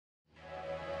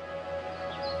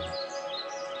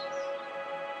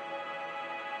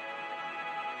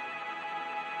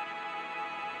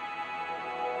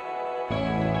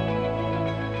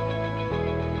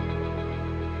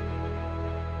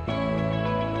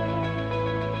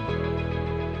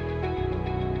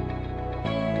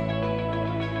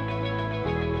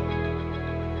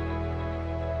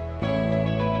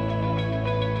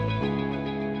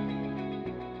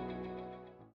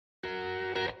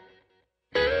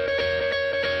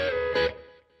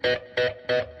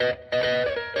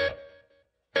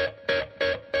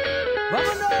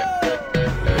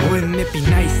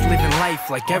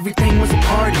like everything was a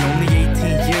party. Only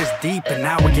 18 years deep and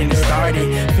now we're getting started.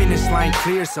 Finish line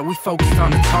clear, so we focused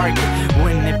on the target.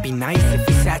 Wouldn't it be nice if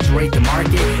we saturate the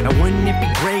market? And wouldn't it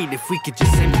be great if we could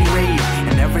just simply rage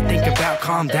and never think about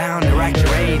calm down or act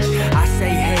your age? I say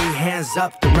hey, hands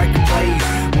up, the record plays.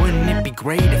 Wouldn't it be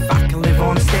great if I could live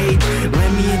on stage?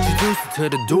 Let me introduce you to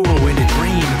the duo in a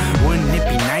dream. Wouldn't it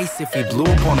be nice if we blew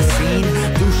up on a scene?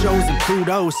 Do shows in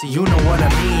Pluto, so you know what I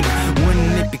mean.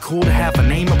 Wouldn't it be cool to have a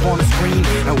name up on the screen?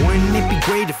 And wouldn't it be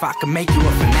great if I could make you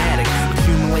a fanatic?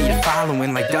 Accumulate a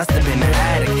following like dust up in the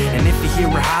attic. And if you hear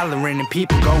her hollering and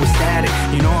people go ecstatic,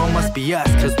 you know it must be us,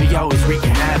 cause we always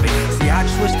wreaking havoc. See, I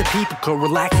just wish the people could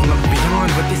relax and look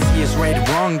beyond what this year's right or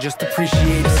wrong. Just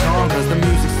appreciate a song, cause the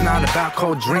music's not about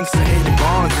cold drinks or hitting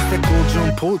bonds. It's the cool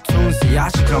June pool tunes, so y'all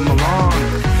should come along.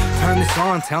 Turn this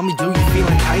on, tell me, do you feel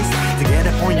enticed to get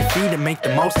up on your feet and make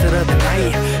the most of the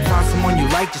night? Find someone you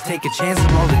like, just take a chance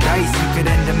and roll the dice. You could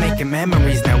end up making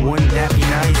memories, now wouldn't that be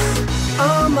nice?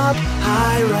 I'm up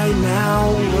high right now.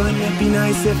 Wouldn't it be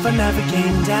nice if I never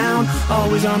came down?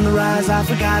 Always on the rise, I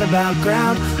forgot about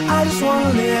ground. I just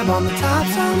wanna live on the top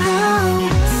somehow.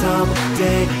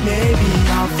 Someday, maybe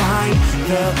I'll find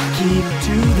the key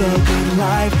to the good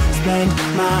life. Spend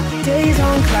my days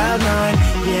on cloud nine.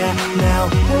 Yeah, now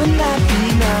wouldn't that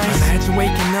be nice? Imagine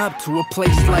waking up to a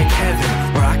place like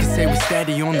heaven, where I can say we're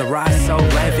steady on the rise, so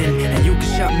 11. And you can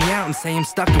shut me out and say I'm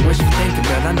stuck and wishful thinking,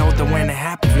 but I know that when it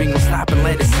happens we gon' stop and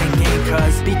let it sink in.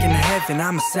 Cause speaking of heaven,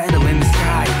 I'ma settle in the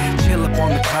sky, chill up on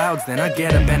the clouds, then I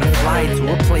get up and I fly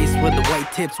to a place where the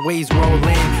white tips waves roll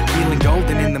in, feeling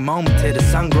golden in the moment till the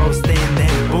sun grows thin.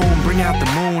 Then boom, bring out the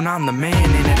moon, I'm the man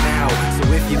in it now.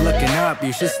 So if you're looking up,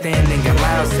 you should stand and get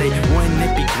loud. Say, wouldn't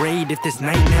it be great if this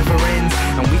night never ends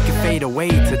and we could fade away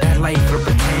to that light for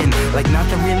pretend, like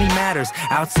nothing really matters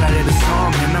outside of the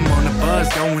song. And I'm on a buzz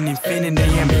going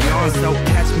infinity and beyond, so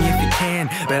catch me if you can,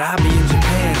 but I'll be in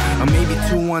Japan or maybe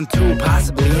 212,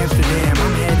 possibly Amsterdam.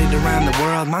 I'm headed around the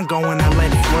world, I'm going, I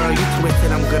let it swirl. You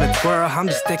twisted, I'm gonna twirl, I'm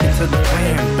just sticking to the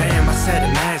plan. Bam, I said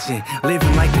imagine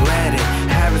living like Aladdin,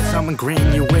 having someone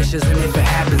granting your wishes, and if it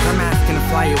happens I'm asking to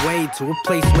fly away to a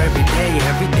place where every day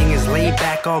everything is laid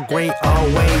back, all great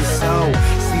always. So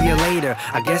see you later,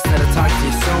 I guess that I'll talk to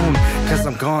you soon, cause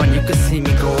I'm gone, you can see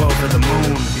me go over the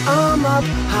moon. I'm up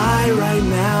high right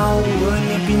now.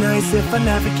 Wouldn't it be nice if I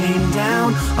never came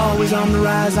down? Always on the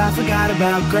rise, I forgot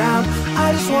about ground.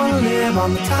 I just wanna live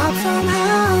on the top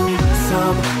somehow.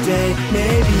 Someday,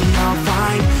 maybe I'll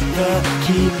find the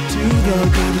key to the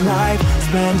good life.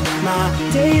 Spend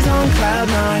my days on cloud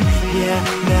nine. Yeah,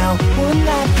 now wouldn't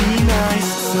that be nice?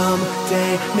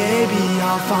 Someday, maybe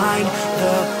I'll find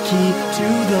the key to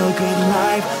the good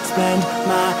life. Spend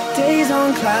my days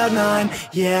on cloud nine.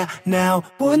 Yeah, now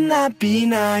wouldn't that be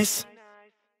nice?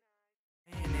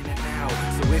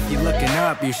 So if you're looking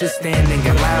up, you should stand and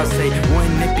get loud. Say,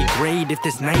 wouldn't it be great if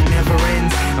this night never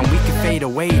ends and we could fade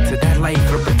away to that light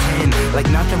for pretend, like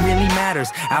nothing really matters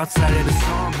outside of the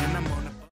song.